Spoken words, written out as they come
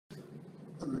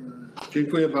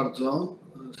Dziękuję bardzo.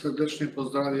 Serdecznie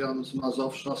pozdrawiam z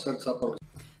Mazowsza, serca Polski.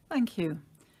 Thank you.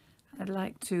 I'd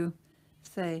like to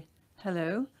say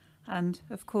hello, and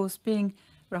of course, being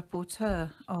rapporteur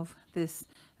of this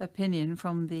opinion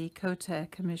from the COTER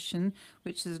Commission,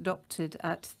 which is adopted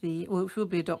at which will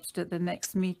be adopted at the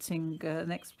next meeting,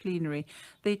 next plenary,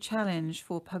 the challenge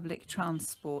for public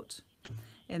transport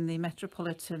in the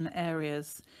metropolitan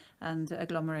areas and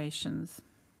agglomerations.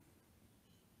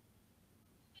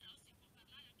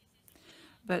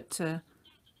 But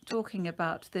talking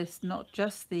about this, not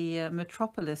just the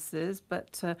metropolises,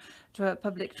 but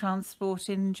public transport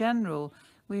in general,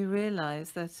 we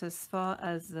realize that as far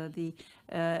as the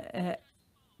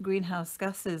greenhouse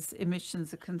gases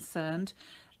emissions are concerned,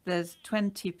 there's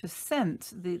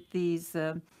 20% these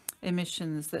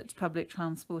emissions that public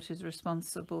transport is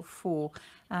responsible for.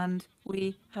 And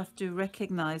we have to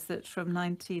recognize that from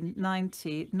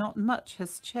 1990, not much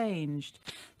has changed.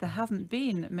 There haven't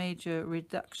been major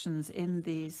reductions in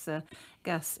these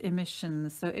gas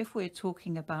emissions. So if we're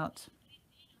talking about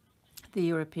the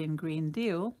European Green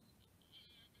Deal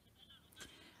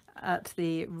at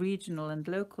the regional and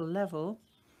local level,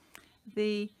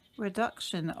 the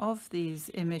reduction of these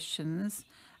emissions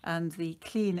and the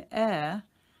clean air,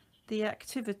 the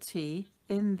activity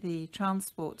in the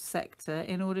transport sector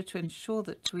in order to ensure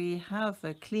that we have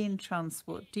a clean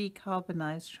transport,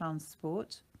 decarbonized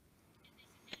transport,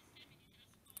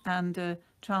 and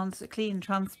clean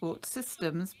transport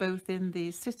systems, both in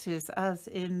the cities as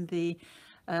in the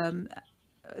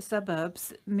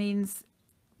suburbs, means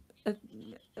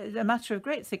a matter of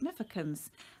great significance.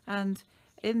 And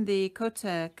in the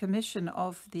COTER Commission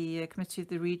of the Committee of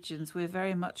the Regions, we're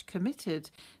very much committed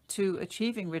to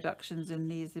achieving reductions in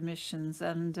these emissions.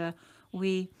 And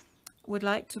we would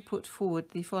like to put forward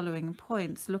the following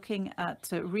points. Looking at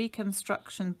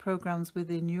reconstruction programs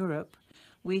within Europe,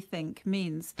 we think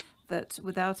means that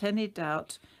without any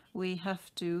doubt, we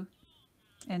have to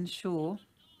ensure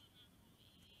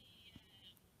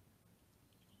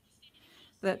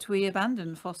that we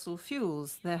abandon fossil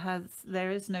fuels. There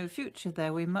is no future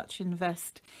there. We much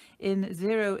invest in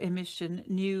zero emission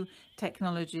new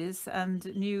technologies and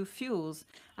new fuels,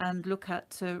 and look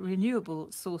at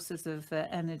renewable sources of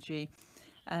energy.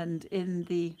 And in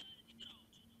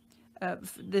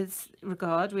this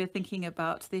regard, we're thinking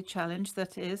about the challenge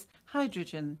that is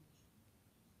hydrogen.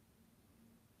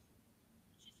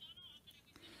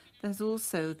 There's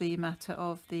also the matter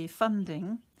of the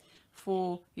funding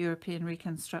for European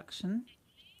reconstruction.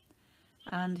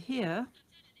 And here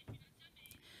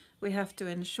we have to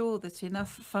ensure that enough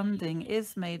funding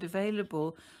is made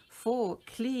available for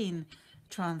clean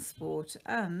transport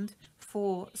and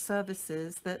for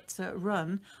services that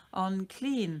run on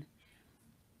clean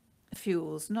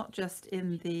fuels, not just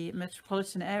in the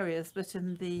metropolitan areas, but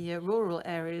in the rural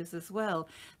areas as well,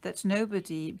 that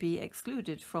nobody be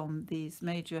excluded from these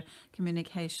major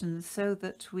communications, so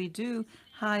that we do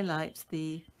highlight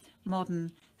the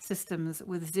modern systems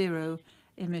with zero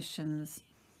emissions.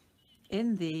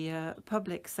 In the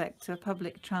public sector,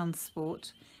 public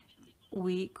transport,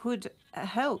 we could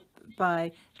help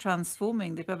by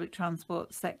transforming the public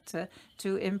transport sector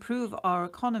to improve our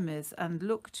economies and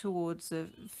look towards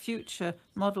future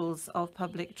models of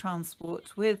public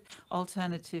transport with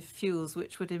alternative fuels,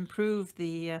 which would improve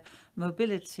the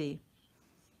mobility.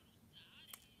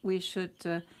 We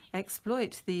should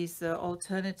exploit these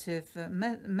alternative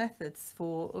methods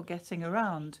for getting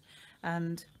around,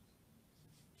 and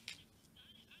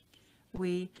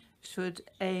we should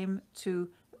aim to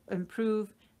improve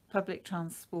public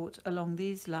transport along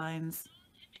these lines.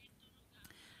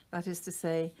 That is to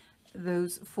say,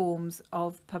 those forms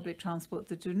of public transport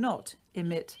that do not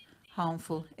emit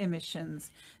harmful emissions.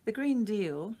 The Green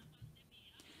Deal,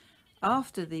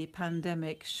 after the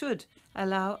pandemic, should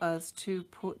allow us to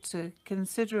put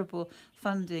considerable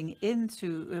funding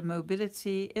into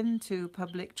mobility, into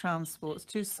public transport,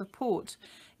 to support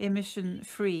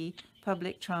emission-free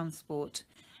public transport.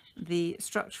 The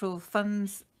structural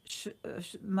funds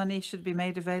money should be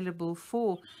made available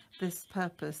for this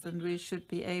purpose, and we should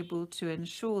be able to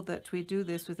ensure that we do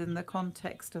this within the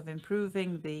context of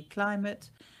improving the climate,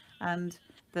 and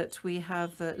that we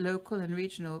have local and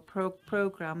regional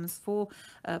programs for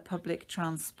public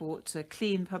transport,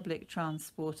 clean public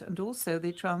transport, and also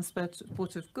the transport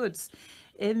of goods.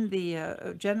 In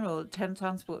the general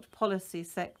transport policy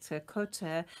sector,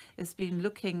 COTER has been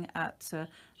looking at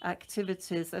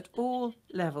activities at all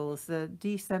levels,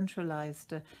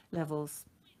 decentralized levels.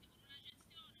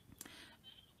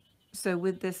 So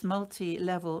with this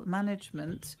multi-level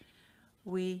management,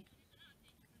 we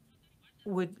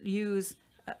would use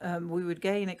we would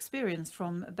gain experience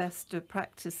from best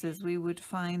practices. We would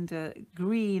find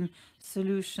green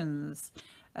solutions.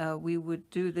 We would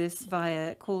do this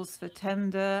via calls for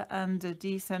tender and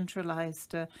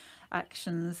decentralized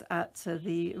actions at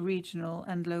the regional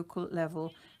and local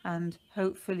level, and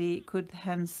hopefully could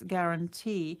hence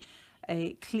guarantee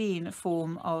a clean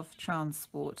form of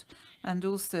transport. And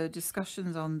also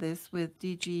discussions on this with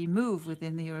DG Move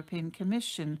within the European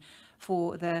Commission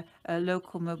for their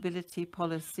local mobility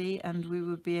policy, and we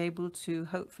will be able to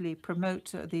hopefully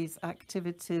promote these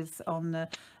activities on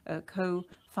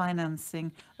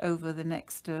co-financing over the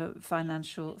next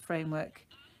financial framework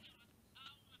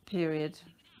period.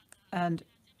 And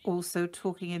also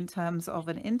talking in terms of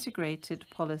an integrated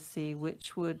policy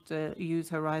which would use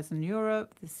Horizon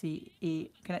Europe, the CE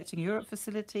Connecting Europe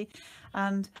facility,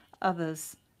 and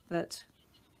others that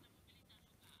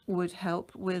would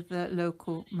help with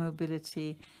local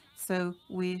mobility. So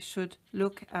we should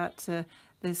look at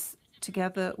this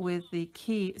together with the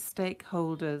key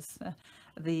stakeholders,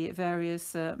 the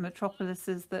various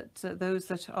metropolises, those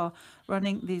that are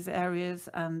running these areas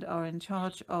and are in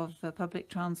charge of public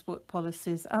transport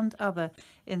policies, and other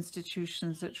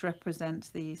institutions that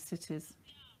represent the cities.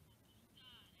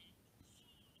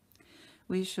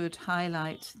 We should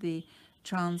highlight the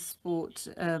transport,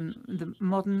 the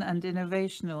modern and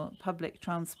innovational public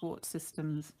transport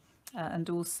systems, and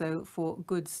also for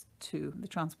goods too, the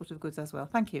transport of goods as well.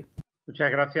 Thank you.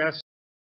 Muchas gracias.